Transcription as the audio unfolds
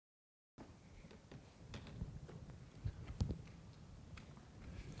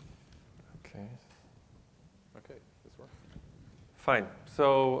Fine.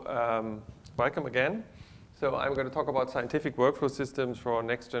 So welcome again. So I'm going to talk about scientific workflow systems for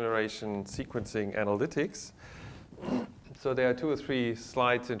next generation sequencing analytics. So there are 2 or 3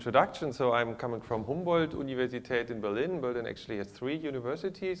 slides introduction. So I'm coming from Humboldt-Universität in Berlin. Berlin actually has 3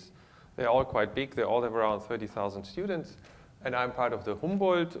 universities. They're all quite big. They all have around 30,000 students. And I'm part of the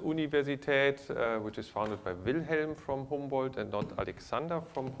Humboldt-Universität, which is founded by Wilhelm from Humboldt and not Alexander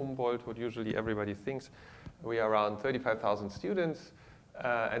from Humboldt, what usually everybody thinks. We are around 35,000 students.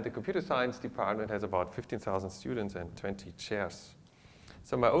 And the computer science department has about 15,000 students and 20 chairs.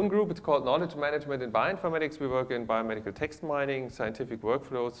 So my own group, it's called Knowledge Management in Bioinformatics. We work in biomedical text mining, scientific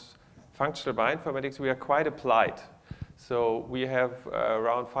workflows, functional bioinformatics. We are quite applied. So we have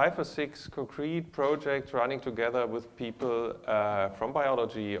around 5 or 6 concrete projects running together with people from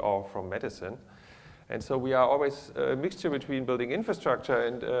biology or from medicine. And so we are always a mixture between building infrastructure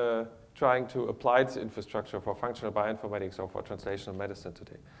and trying to apply this infrastructure for functional bioinformatics or for translational medicine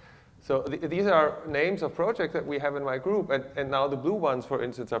today. So these are names of projects that we have in my group. And now the blue ones, for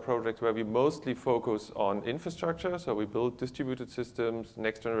instance, are projects where we mostly focus on infrastructure. So we build distributed systems,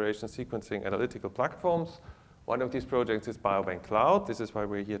 next generation sequencing analytical platforms. One of these projects is Biobank Cloud. This is why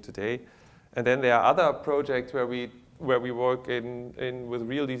we're here today. And then there are other projects where we work with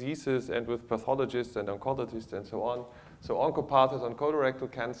real diseases and with pathologists and oncologists and so on. So OncoPath is on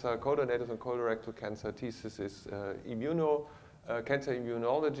colorectal cancer, CodoNet is on colorectal cancer, TSIS is cancer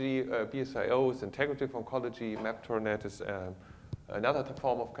immunology, BSIO is integrative oncology, MapTorNet is another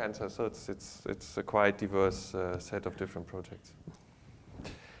form of cancer. So it's a quite diverse set of different projects.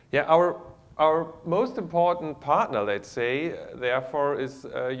 Yeah, our most important partner, let's say, therefore, is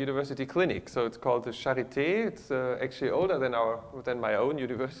a university clinic. So it's called the Charité. It's actually older than my own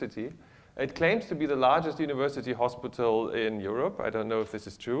university. It claims to be the largest university hospital in Europe. I don't know if this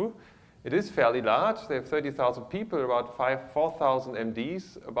is true. It is fairly large. They have 30,000 people, about 4,000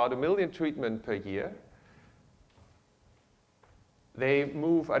 MDs, about 1 million treatments per year. They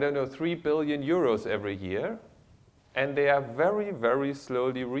move, I don't know, 3 billion euros every year. And they are very, very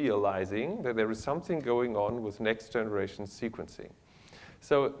slowly realizing that there is something going on with next generation sequencing.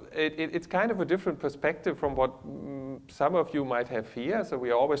 So it's kind of a different perspective from what some of you might have here. So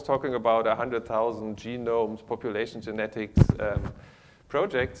we are always talking about 100,000 genomes, population genetics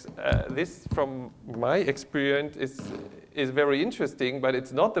projects. This, from my experience, is very interesting, but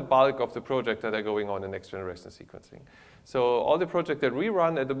it's not the bulk of the projects that are going on in next generation sequencing. So all the projects that we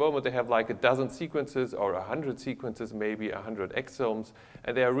run at the moment, they have like a dozen sequences or 100 sequences, maybe 100 exomes,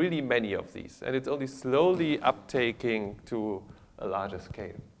 and there are really many of these. And it's only slowly uptaking to a larger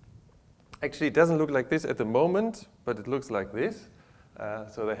scale. Actually, it doesn't look like this at the moment, but it looks like this.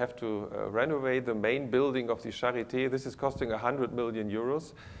 So they have to renovate the main building of the Charité. This is costing 100 million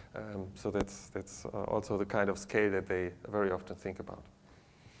euros. So that's also the kind of scale that they very often think about.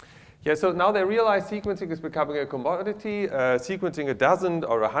 Yeah, so now they realize sequencing is becoming a commodity. Sequencing a dozen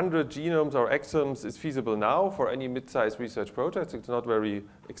or 100 genomes or exomes is feasible now for any mid-sized research project. It's not very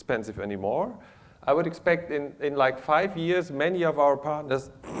expensive anymore. I would expect in like 5 years, many of our partners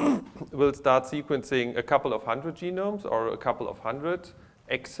will start sequencing a couple of 100 genomes or a couple of 100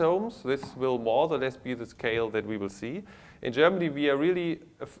 exomes. This will more or less be the scale that we will see. In Germany, we are really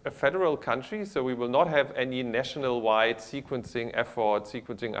a federal country, so we will not have any national-wide sequencing effort,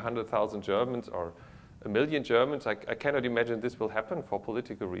 sequencing 100,000 Germans or 1 million Germans. I cannot imagine this will happen for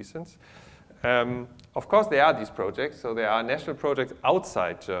political reasons. Of course, there are these projects. So there are national projects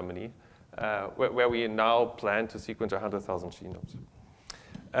outside Germany where we now plan to sequence 100,000 genomes.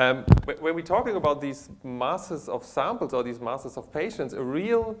 When we're talking about these masses of samples or these masses of patients, a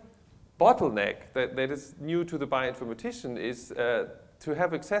real bottleneck that is new to the bioinformatician is to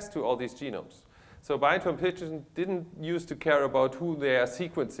have access to all these genomes. So bioinformaticians didn't used to care about who they are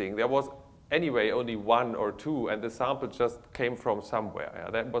sequencing. There was anyway only 1 or 2, and the sample just came from somewhere. Yeah,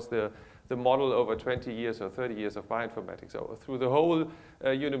 that was the model over 20 years or 30 years of bioinformatics. So through the whole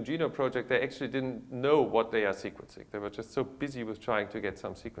Unum Genome project, they actually didn't know what they are sequencing. They were just so busy with trying to get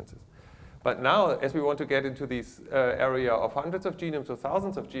some sequences. But now, as we want to get into this area of hundreds of genomes or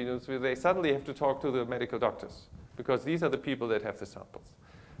thousands of genomes, they suddenly have to talk to the medical doctors, because these are the people that have the samples.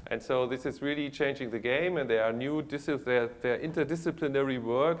 And so this is really changing the game, and there are new interdisciplinary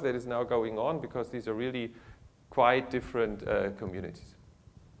work that is now going on, because these are really quite different communities.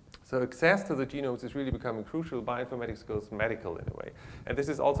 So access to the genomes is really becoming crucial. Bioinformatics goes medical in a way. And this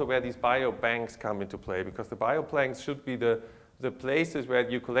is also where these biobanks come into play, because the biobanks should be the places where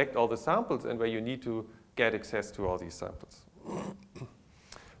you collect all the samples and where you need to get access to all these samples.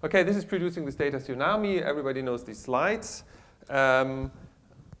 Okay, this is producing this data tsunami. Everybody knows these slides.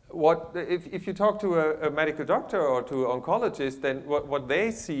 if you talk to a medical doctor or to an oncologist, then what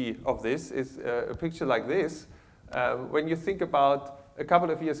they see of this is a picture like this. When you think about a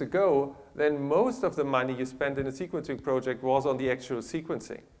couple of years ago, then most of the money you spent in a sequencing project was on the actual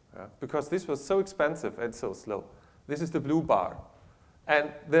sequencing, because this was so expensive and so slow. This is the blue bar.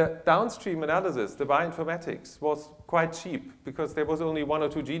 And the downstream analysis, the bioinformatics, was quite cheap because there was only 1 or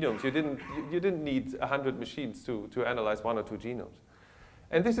 2 genomes. You didn't need 100 machines to analyze 1 or 2 genomes.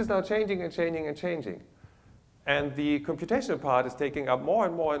 And this is now changing and changing and changing. And the computational part is taking up more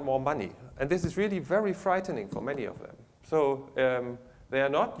and more and more money. And this is really very frightening for many of them. So they are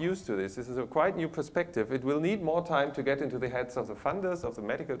not used to this. This is a quite new perspective. It will need more time to get into the heads of the funders, of the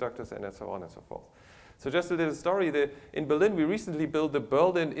medical doctors, and so on and so forth. So just a little story. In Berlin, we recently built the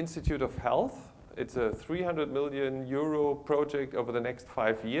Berlin Institute of Health. It's a 300 million euro project over the next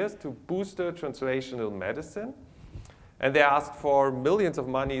 5 years to booster translational medicine. And they asked for millions of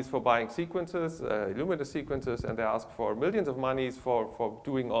monies for buying sequences, Illumina sequences, and they asked for millions of monies for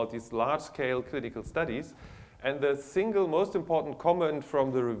doing all these large-scale clinical studies. And the single most important comment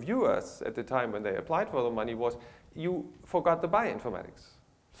from the reviewers at the time when they applied for the money was, you forgot the bioinformatics.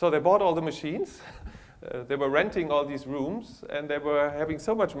 So they bought all the machines. They were renting all these rooms, and they were having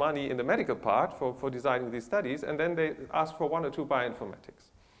so much money in the medical part for designing these studies, and then they asked for 1 or 2 bioinformatics.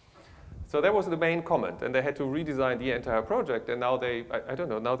 So that was the main comment, and they had to redesign the entire project, and now I don't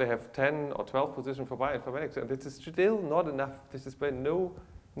know, now they have 10 or 12 positions for bioinformatics, and this is still not enough. This is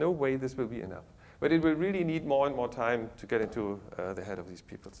no way this will be enough. But it will really need more and more time to get into the head of these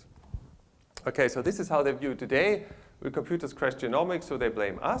peoples. Okay, so this is how they view it today. Will computers crash genomics, so they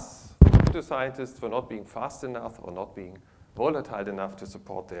blame us, computer scientists, for not being fast enough or not being volatile enough to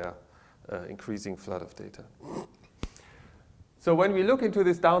support their increasing flood of data. So when we look into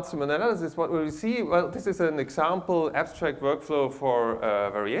this downstream analysis, what will we see? Well, this is an example abstract workflow for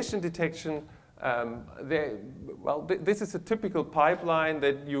variation detection. This is a typical pipeline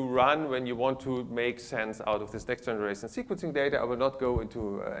that you run when you want to make sense out of this next generation sequencing data. I will not go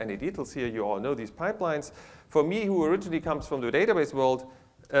into any details here. You all know these pipelines. For me, who originally comes from the database world,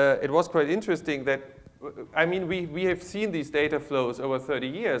 it was quite interesting that, I mean, we have seen these data flows over 30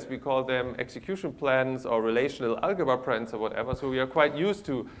 years. We call them execution plans or relational algebra plans or whatever. So we are quite used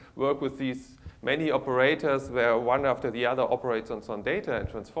to work with these many operators where one after the other operates on some data and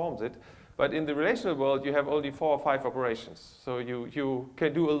transforms it. But in the relational world, you have only 4 or 5 operations. So you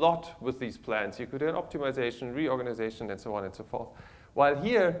can do a lot with these plans. You could do an optimization, reorganization, and so on and so forth. While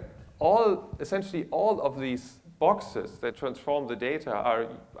here, essentially all of these boxes that transform the data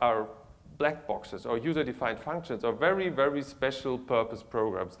are black boxes or user-defined functions or very, very special purpose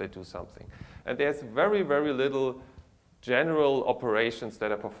programs that do something. And there's very, very little general operations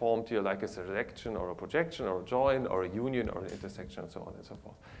that are performed here, like a selection or a projection or a join or a union or an intersection and so on and so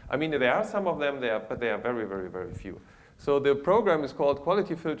forth. I mean, there are some of them there, but they are very, very, very few. So the program is called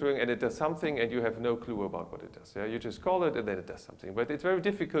quality filtering, and it does something, and you have no clue about what it does. Yeah? You just call it, and then it does something. But it's very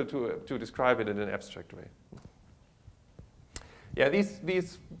difficult to describe it in an abstract way. Yeah,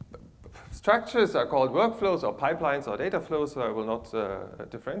 these structures are called workflows or pipelines or data flows, so I will not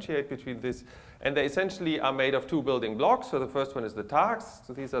differentiate between this. And they essentially are made of 2 building blocks. So the first one is the tasks.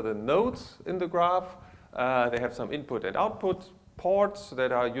 So these are the nodes in the graph. They have some input and output ports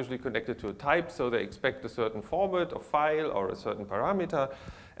that are usually connected to a type, so they expect a certain format of file or a certain parameter.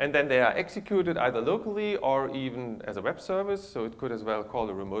 And then they are executed either locally or even as a web service. So it could as well call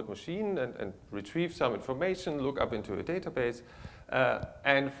a remote machine and retrieve some information, look up into a database.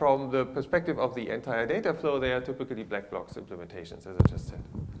 And from the perspective of the entire data flow, they are typically black box implementations, as I just said.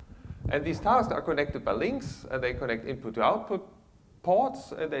 And these tasks are connected by links, and they connect input to output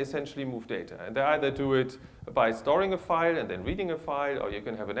ports, and they essentially move data. And they either do it by storing a file and then reading a file, or you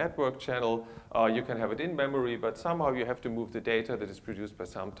can have a network channel, or you can have it in memory, but somehow you have to move the data that is produced by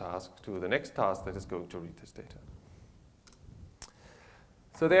some task to the next task that is going to read this data.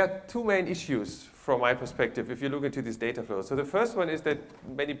 So there are 2 main issues from my perspective if you look into this data flow. So the first one is that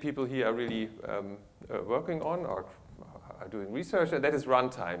many people here are really working on or are doing research, and that is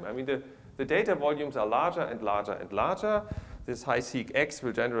runtime. I mean, the data volumes are larger and larger and larger. This HiSeq X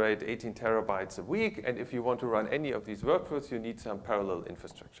will generate 18 terabytes a week, and if you want to run any of these workflows, you need some parallel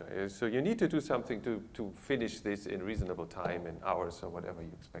infrastructure. So you need to do something to finish this in reasonable time, in hours or whatever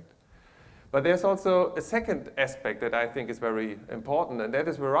you expect. But there's also a second aspect that I think is very important, and that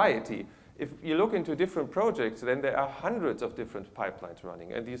is variety. If you look into different projects, then there are hundreds of different pipelines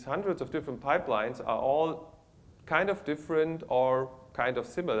running, and these hundreds of different pipelines are all kind of different or kind of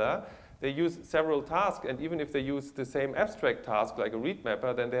similar. They use several tasks, and even if they use the same abstract task like a read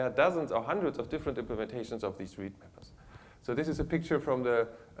mapper, then there are dozens or hundreds of different implementations of these read mappers. So this is a picture from the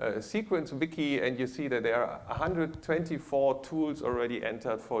sequence wiki, and you see that there are 124 tools already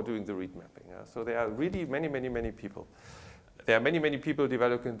entered for doing the read mapping. So there are really many, many, many people. There are many, many people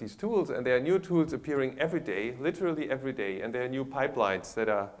developing these tools, and there are new tools appearing every day, literally every day, and there are new pipelines that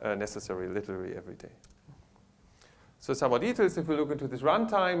are necessary literally every day. So some more details, if we look into this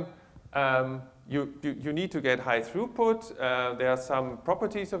runtime, you need to get high throughput. There are some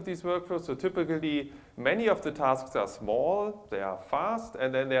properties of these workflows. So typically, many of the tasks are small, they are fast,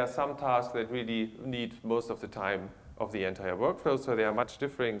 and then there are some tasks that really need most of the time of the entire workflow. So there are much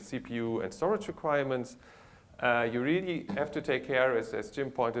differing CPU and storage requirements. You really have to take care, as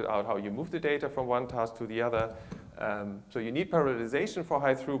Jim pointed out, how you move the data from one task to the other. So you need parallelization for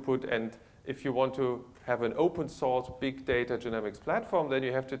high throughput, and if you want to have an open source big data genomics platform, then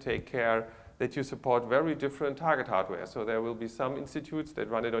you have to take care that you support very different target hardware. So there will be some institutes that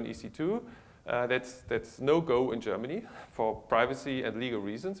run it on EC2. That's no-go in Germany for privacy and legal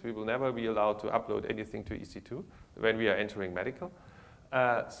reasons. We will never be allowed to upload anything to EC2 when we are entering medical.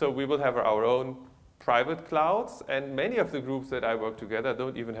 So we will have our own private clouds, and many of the groups that I work together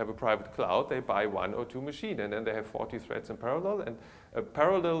don't even have a private cloud. They buy 1 or 2 machines, and then they have 40 threads in parallel. And a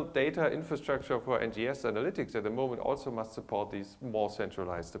parallel data infrastructure for NGS analytics at the moment also must support these more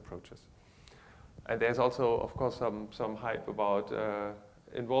centralized approaches. And there's also, of course, some hype about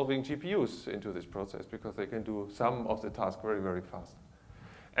involving GPUs into this process, because they can do some of the tasks very, very fast.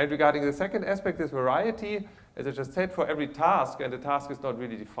 And regarding the second aspect, this variety, as I just said, for every task, and the task is not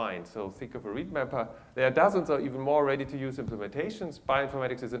really defined. So think of a read mapper. There are dozens or even more ready-to-use implementations.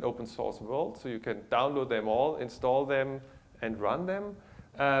 Bioinformatics is an open source world, so you can download them all, install them, and run them.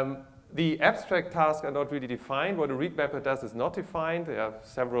 The abstract tasks are not really defined. What a read mapper does is not defined. There are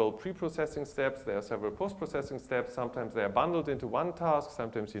several pre-processing steps. There are several post-processing steps. Sometimes they are bundled into one task.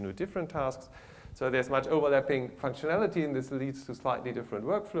 Sometimes you do different tasks. So there's much overlapping functionality, and this leads to slightly different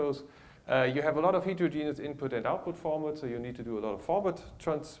workflows. You have a lot of heterogeneous input and output formats, so you need to do a lot of forward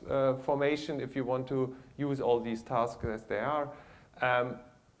transformation if you want to use all these tasks as they are.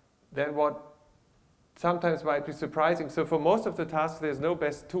 Then what sometimes might be surprising, so for most of the tasks, there's no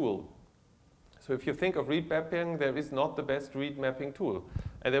best tool. So if you think of read mapping, there is not the best read mapping tool,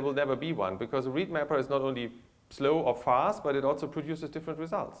 and there will never be one, because a read mapper is not only slow or fast, but it also produces different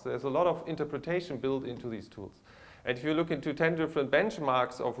results. There's a lot of interpretation built into these tools. And if you look into 10 different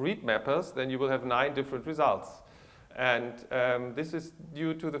benchmarks of read mappers, then you will have 9 different results. And this is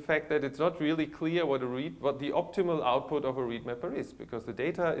due to the fact that it's not really clear what the optimal output of a read mapper is, because the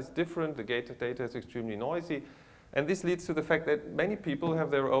data is different, the data is extremely noisy. And this leads to the fact that many people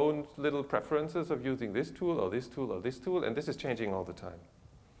have their own little preferences of using this tool or this tool or this tool, and this is changing all the time.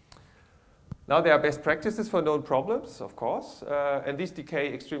 Now there are best practices for known problems, of course, and these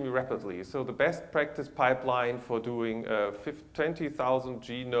decay extremely rapidly. So the best practice pipeline for doing 20,000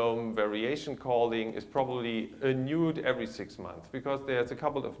 genome variation calling is probably renewed every 6 months, because there's a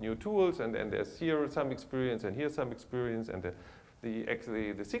couple of new tools, and then there's here some experience and here some experience, and the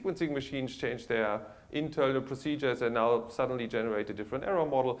sequencing machines change their internal procedures and now suddenly generate a different error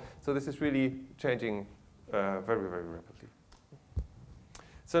model. So this is really changing very, very rapidly.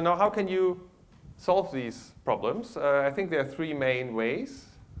 So now how can you solve these problems? I think there are 3 main ways.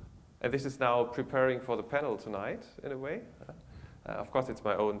 And this is now preparing for the panel tonight, in a way. Of course, it's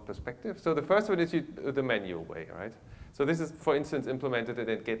my own perspective. So the first one is the manual way, right? So this is, for instance, implemented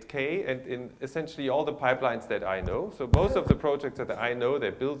in GitK and in essentially all the pipelines that I know. So most of the projects that I know,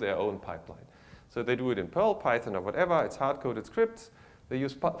 they build their own pipeline. So they do it in Perl, Python, or whatever. It's hard-coded scripts. They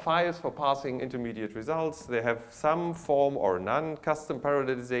use files for passing intermediate results. They have some form or none custom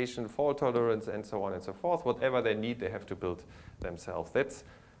parallelization, fault tolerance, and so on and so forth. Whatever they need, they have to build themselves. That's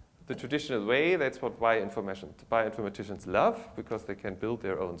the traditional way. That's what bioinformaticians love, because they can build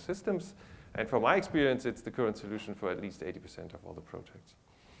their own systems. And from my experience, it's the current solution for at least 80% of all the projects.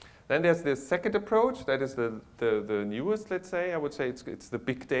 Then there's the second approach. That is the newest, let's say. I would say it's the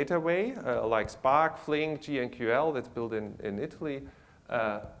big data way, like Spark, Flink, GNQL, that's built in Italy.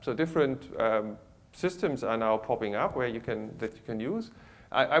 So different systems are now popping up that you can use.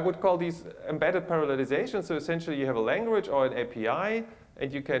 I would call these embedded parallelization. So essentially you have a language or an API,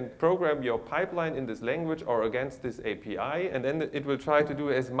 and you can program your pipeline in this language or against this API, and then it will try to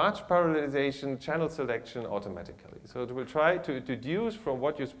do as much parallelization, channel selection automatically. So it will try to deduce from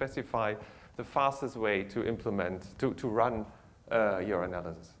what you specify the fastest way to implement, to run your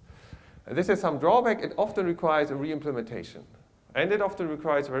analysis. And this has some drawback. It often requires a re-implementation. And it often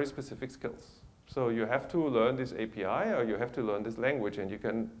requires very specific skills. So you have to learn this API, or you have to learn this language,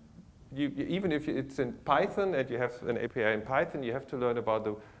 and even if it's in Python and you have an API in Python, you have to learn about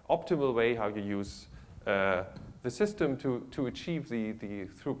the optimal way how you use the system to achieve the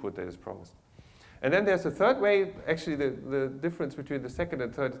throughput that is promised. And then there's a third way. Actually, the difference between the second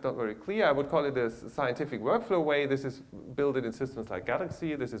and third is not very clear. I would call it a scientific workflow way. This is built in systems like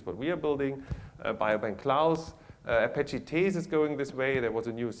Galaxy. This is what we are building. Biobank Klaus. Apache Tez is going this way. There was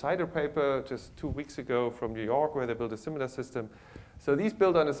a new CIDR paper just 2 weeks ago from New York where they built a similar system. So these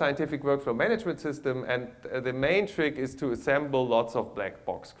build on a scientific workflow management system, and the main trick is to assemble lots of black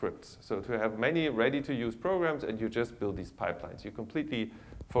box scripts. So to have many ready-to-use programs, and you just build these pipelines. You completely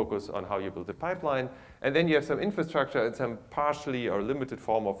focus on how you build the pipeline, and then you have some infrastructure and some partially or limited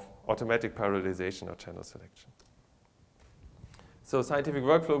form of automatic parallelization or channel selection. So scientific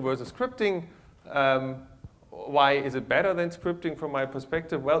workflow versus scripting. Why is it better than scripting from my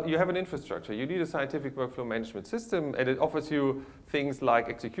perspective? Well, you have an infrastructure. You need a scientific workflow management system, and it offers you things like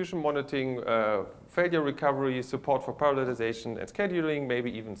execution monitoring, failure recovery, support for parallelization and scheduling,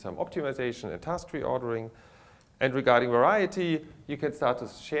 maybe even some optimization and task tree ordering. And regarding variety, you can start to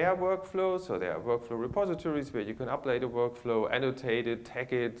share workflows. So there are workflow repositories where you can upload a workflow, annotate it,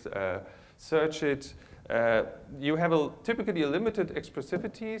 tag it, search it. You have typically a limited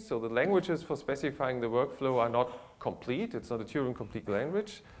expressivity, so the languages for specifying the workflow are not complete. It's not a Turing-complete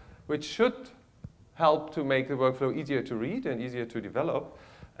language, which should help to make the workflow easier to read and easier to develop.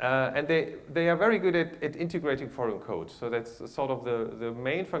 And they are very good at integrating foreign code. So that's sort of the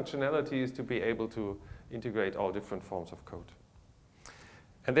main functionality is to be able to integrate all different forms of code.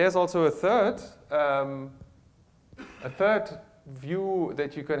 And there's also a third view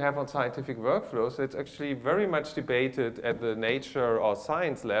that you can have on scientific workflows that's actually very much debated at the nature or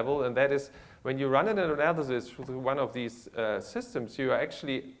science level, and that is when you run an analysis through one of these systems, you are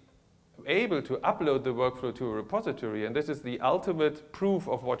actually able to upload the workflow to a repository, and this is the ultimate proof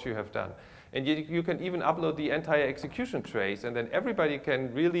of what you have done. And you can even upload the entire execution trace, and then everybody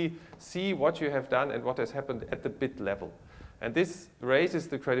can really see what you have done and what has happened at the bit level. And this raises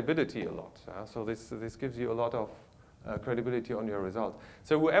the credibility a lot. So this gives you a lot of credibility on your result.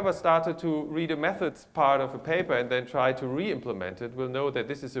 So whoever started to read a methods part of a paper and then try to re-implement it will know that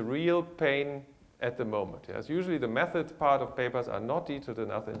this is a real pain at the moment. Yes? Usually the methods part of papers are not detailed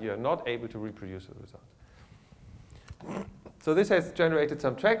enough and you are not able to reproduce the result. So this has generated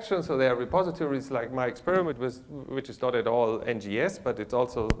some traction. So there are repositories like My Experiment, which is not at all NGS, but it's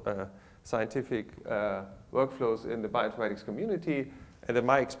also scientific workflows in the bioinformatics community. And the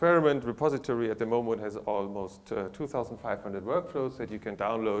My Experiment repository at the moment has almost 2,500 workflows that you can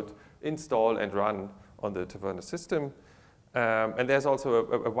download, install, and run on the Taverna system. And there's also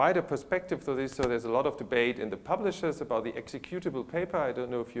a wider perspective to this. So there's a lot of debate in the publishers about the executable paper. I don't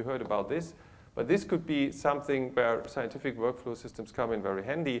know if you heard about this, but this could be something where scientific workflow systems come in very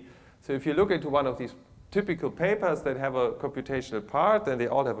handy. So if you look into one of these typical papers that have a computational part, then they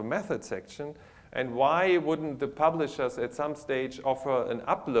all have a method section. And why wouldn't the publishers at some stage offer an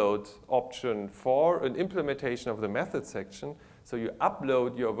upload option for an implementation of the method section? So you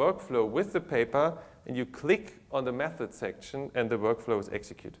upload your workflow with the paper, and you click on the method section, and the workflow is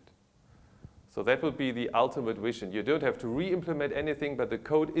executed. So that would be the ultimate vision. You don't have to re-implement anything, but the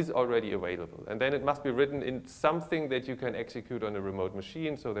code is already available. And then it must be written in something that you can execute on a remote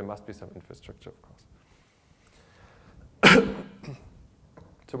machine, so there must be some infrastructure, of course.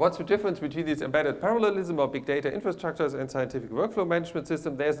 So what's the difference between these embedded parallelism or big data infrastructures and scientific workflow management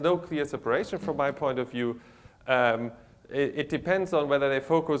system? There's no clear separation from my point of view. It depends on whether they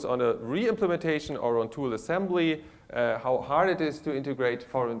focus on a re-implementation or on tool assembly, how hard it is to integrate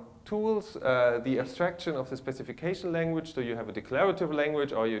foreign tools, the abstraction of the specification language. So you have a declarative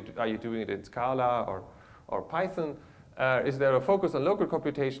language, or are you doing it in Scala or Python? Is there a focus on local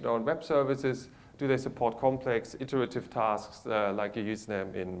computation or on web services? Do they support complex iterative tasks like you use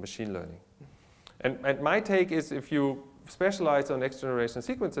them in machine learning? And my take is if you specialize on next generation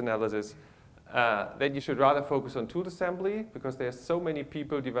sequence analysis, then you should rather focus on tool assembly because there's so many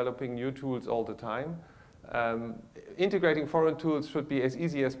people developing new tools all the time. Integrating foreign tools should be as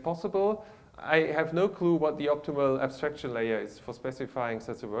easy as possible. I have no clue what the optimal abstraction layer is for specifying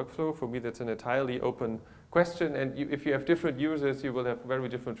such a workflow. For me, that's an entirely open question. And if you have different users, you will have very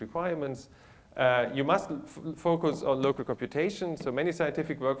different requirements. You must focus on local computation. So many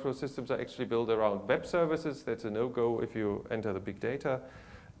scientific workflow systems are actually built around web services. That's a no-go if you enter the big data.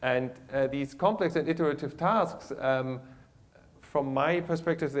 And these complex and iterative tasks, from my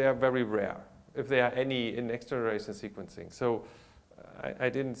perspective, they are very rare, if there are any in next generation sequencing. So I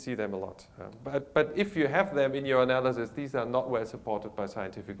didn't see them a lot. But if you have them in your analysis, these are not well supported by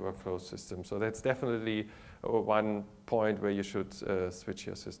scientific workflow systems. So that's definitely one point where you should switch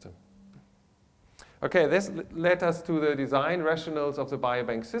your system. Okay, this led us to the design rationales of the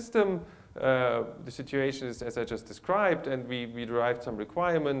biobank system. The situation is as I just described, and we derived some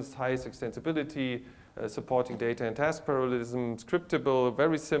requirements: highest extensibility, supporting data and task parallelism, scriptable,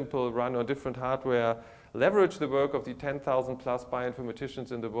 very simple, run on different hardware, leverage the work of the 10,000 plus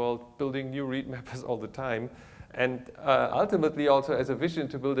bioinformaticians in the world, building new read mappers all the time, and ultimately also as a vision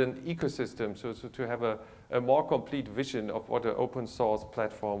to build an ecosystem, so to have a more complete vision of what an open source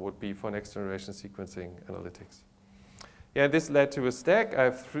platform would be for next generation sequencing analytics. Yeah, this led to a stack. I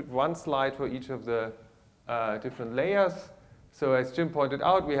have one slide for each of the different layers. So as Jim pointed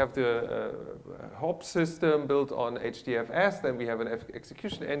out, we have the HOP system built on HDFS. Then we have an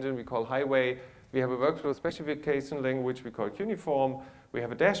execution engine we call Highway. We have a workflow specification language we call Cuneiform. We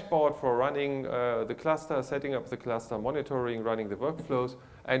have a dashboard for running the cluster, setting up the cluster, monitoring, running the workflows.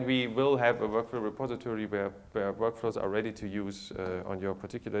 And we will have a workflow repository where workflows are ready to use on your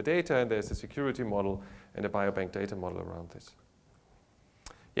particular data. And there's a security model and a biobank data model around this.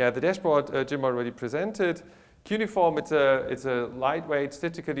 Yeah, the dashboard Jim already presented. Cuneiform, it's a lightweight,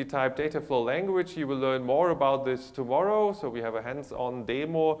 statically typed data flow language. You will learn more about this tomorrow. So we have a hands-on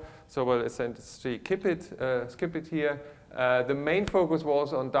demo. So we'll essentially skip it here. The main focus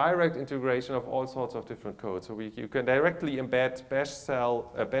was on direct integration of all sorts of different codes. So you can directly embed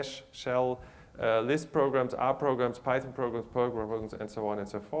bash shell, Lisp programs, R programs, Python programs, Perl programs, and so on and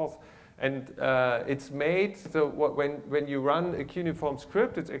so forth. And it's made, so when you run a Cuneiform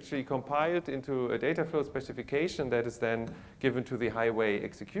script, it's actually compiled into a data flow specification that is then given to the Highway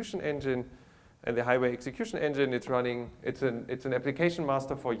execution engine. And the Highway execution engine, it's an application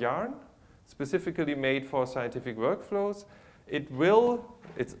master for Yarn, specifically made for scientific workflows.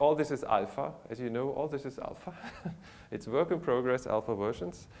 All this is alpha, as you know, all this is alpha. It's work in progress, alpha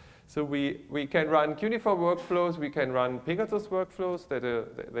versions. So we can run Cuneiform workflows, we can run Pegasus workflows,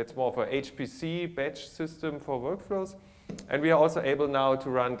 that's more of a HPC batch system for workflows. And we are also able now to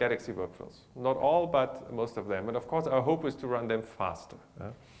run Galaxy workflows. Not all, but most of them. And of course, our hope is to run them faster.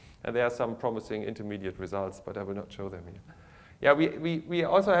 And there are some promising intermediate results, but I will not show them here. Yeah, we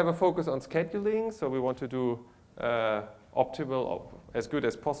also have a focus on scheduling, so we want to do optimal, or as good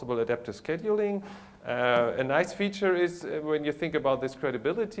as possible, adaptive scheduling. A nice feature is when you think about this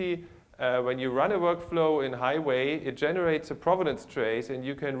credibility, when you run a workflow in Highway, it generates a provenance trace, and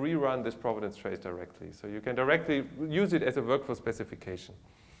you can rerun this provenance trace directly. So you can directly use it as a workflow specification.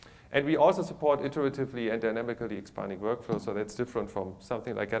 And we also support iteratively and dynamically expanding workflows, so that's different from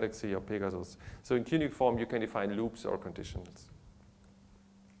something like Galaxy or Pegasus. So in Cuneiform, you can define loops or conditionals.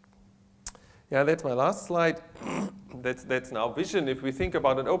 Yeah, that's my last slide. That's now vision. If we think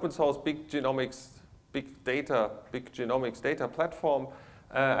about an open source big genomics data platform,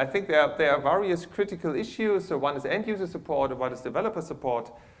 I think there are various critical issues. So one is end user support and one is developer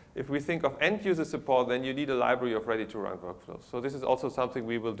support. If we think of end user support, then you need a library of ready to run workflows. So this is also something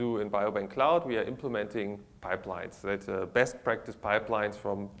we will do in Biobank Cloud. We are implementing pipelines. That's best practice pipelines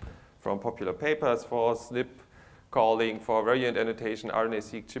from popular papers for SNP calling, for variant annotation,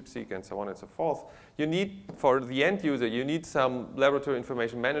 RNA-seq, ChIP-seq, and so on and so forth. You need, for the end user, you need some laboratory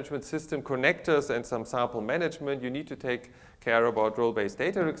information management system connectors and some sample management. You need to take care about role-based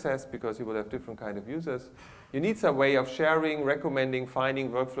data access because you will have different kind of users. You need some way of sharing, recommending, finding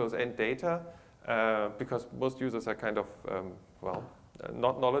workflows and data because most users are kind of,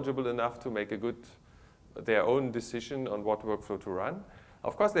 not knowledgeable enough to make their own decision on what workflow to run.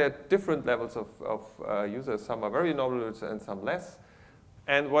 Of course, there are different levels of users. Some are very knowledgeable and some less.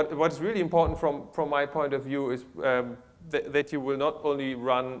 And what is really important from my point of view is that you will not only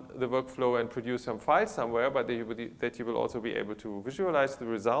run the workflow and produce some files somewhere, but that you will also be able to visualize the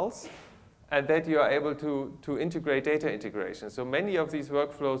results and that you are able to integrate data integration. So many of these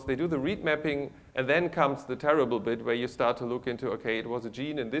workflows, they do the read mapping, and then comes the terrible bit where you start to look into, okay, it was a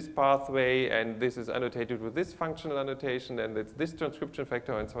gene in this pathway, and this is annotated with this functional annotation, and it's this transcription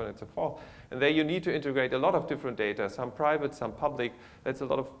factor, and so on and so forth. And there you need to integrate a lot of different data, some private, some public. That's a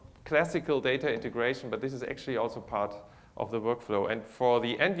lot of classical data integration, but this is actually also part of the workflow. And for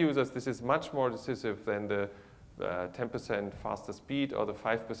the end users, this is much more decisive than the 10% faster speed or the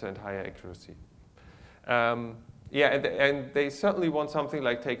 5% higher accuracy. And they certainly want something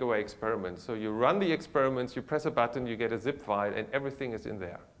like takeaway experiments. So you run the experiments, you press a button, you get a zip file, and everything is in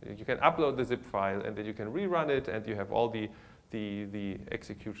there. You can upload the zip file, and then you can rerun it, and you have all the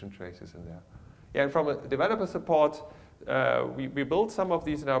execution traces in there. Yeah, and from a developer support, we built some of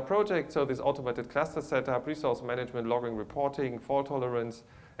these in our project. So this automated cluster setup, resource management, logging, reporting, fault tolerance,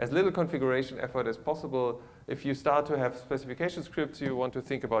 as little configuration effort as possible. If you start to have specification scripts, you want to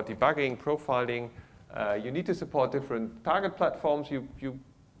think about debugging, profiling. You need to support different target platforms. You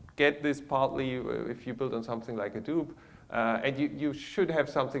get this partly if you build on something like Hadoop. And you should have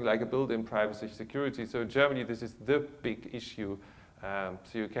something like a built-in privacy security. So in Germany, this is the big issue. So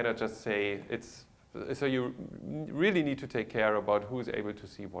you cannot just say it's, so you really need to take care about who's able to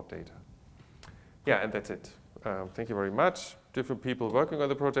see what data. Yeah, and that's it. Thank you very much. Different people working on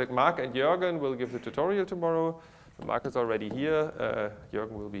the project. Mark and Jürgen will give the tutorial tomorrow. Mark is already here.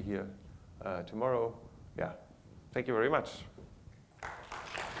 Jürgen will be here tomorrow. Yeah, thank you very much.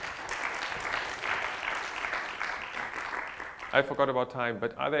 I forgot about time,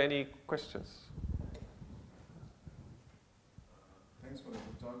 but are there any questions? Thanks for the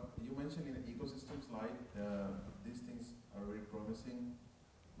good talk. You mentioned in the ecosystem slide, these things are very promising,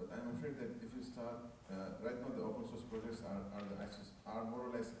 but I'm afraid that if you start, right now the open source projects are more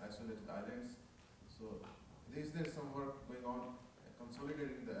or less isolated islands. So is there some work going on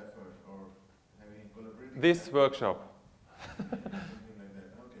consolidating the effort or having collaborating? This workshop. Something like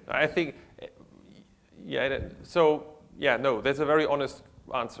that. Okay. I think, yeah, so, yeah, no, that's a very honest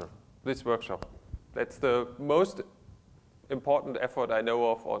answer, this workshop. That's the most important effort I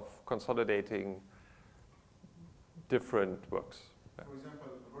know of consolidating different works. For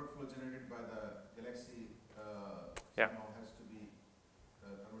example, the workflow generated by the Galaxy yeah. somehow has to be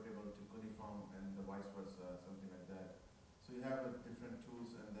convertible to cuneiform and the vice versa, something like that. So you have different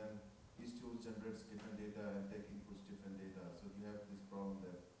tools and then each tool generates different data and take inputs different data. So you have this problem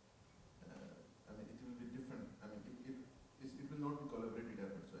that, I mean, it will be different. I mean, it will not be collaborative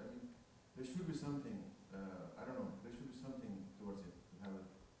effort. So I mean, there should be something, I don't know, there should be something towards it to have a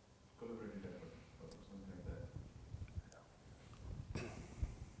collaborative effort or something like that.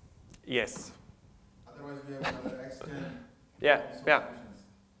 Yes. Otherwise we have another extend. Yeah, yeah.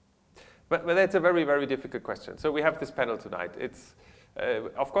 But that's a very, very difficult question. So we have this panel tonight. It's,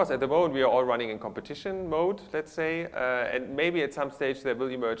 of course, at the moment we are all running in competition mode, let's say, and maybe at some stage there will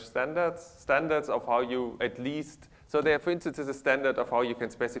emerge standards of how you at least, so there, for instance, is a standard of how you can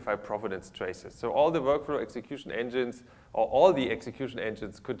specify provenance traces. So all the workflow execution engines, or all the execution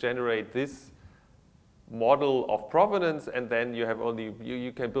engines could generate this model of provenance, and then you have only,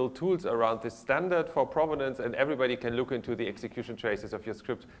 you can build tools around this standard for provenance, and everybody can look into the execution traces of your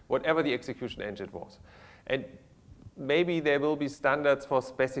script, whatever the execution engine was. And maybe there will be standards for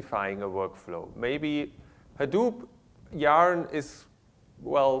specifying a workflow. Maybe Hadoop Yarn is,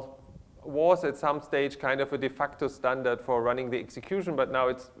 well, was at some stage kind of a de facto standard for running the execution, but now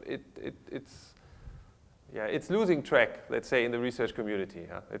it's losing track, let's say, in the research community.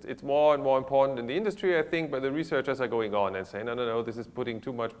 Yeah? It's more and more important in the industry, I think, but the researchers are going on and saying, no, this is putting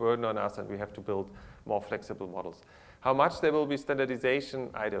too much burden on us and we have to build more flexible models. How much there will be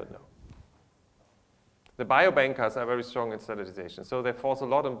standardization, I don't know. The biobankers are very strong in standardization, so they force a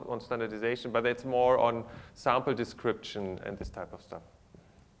lot on standardization, but it's more on sample description and this type of stuff.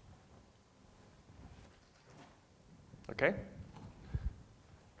 Okay?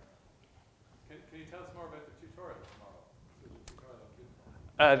 Can you tell us more about the tutorial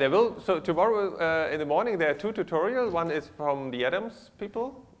tomorrow? There will, so tomorrow in the morning there are two tutorials. One is from the Adams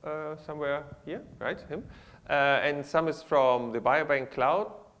people, somewhere here, right, him. And some is from the Biobank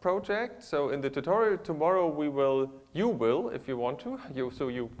Cloud project. So in the tutorial tomorrow you will, if you want to, so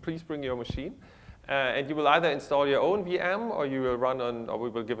you please bring your machine. And you will either install your own VM or you will run on, or we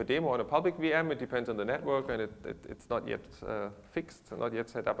will give a demo on a public VM. It depends on the network and it's not yet fixed, not yet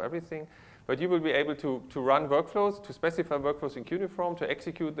set up everything. But you will be able to run workflows, to specify workflows in Cuneiform, to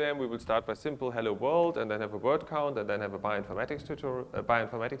execute them. We will start by simple hello world and then have a word count and then have a bioinformatics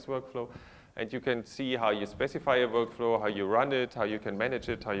workflow. And you can see how you specify a workflow, how you run it, how you can manage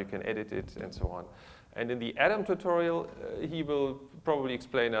it, how you can edit it, and so on. And in the Adam tutorial, he will probably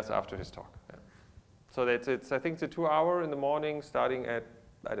explain us after his talk. Yeah. So that's I think it's a 2-hour in the morning, starting at,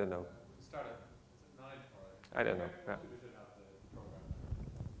 I don't know. Start at 9 tomorrow. I don't know. Yeah.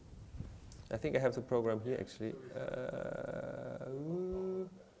 I think I have the program here, actually.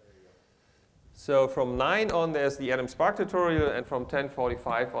 So from 9 on, there's the Adam Spark tutorial, and from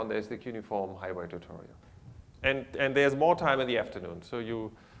 10:45 on, there's the Cuneiform Highway tutorial. And there's more time in the afternoon.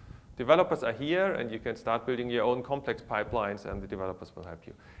 So developers are here, and you can start building your own complex pipelines, and the developers will help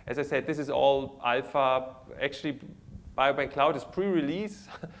you. As I said, this is all alpha. Actually, Biobank Cloud is pre-release.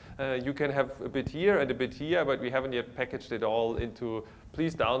 You can have a bit here and a bit here, but we haven't yet packaged it all into,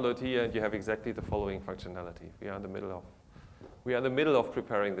 please download here, and you have exactly the following functionality. We are in the middle of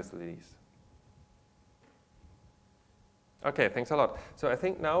preparing this release. Okay, thanks a lot. So I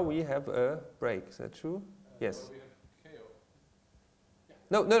think now we have a break. Is that true? Yes. We have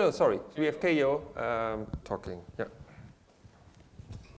KO. Yeah. No, sorry. We have KO talking. Yeah.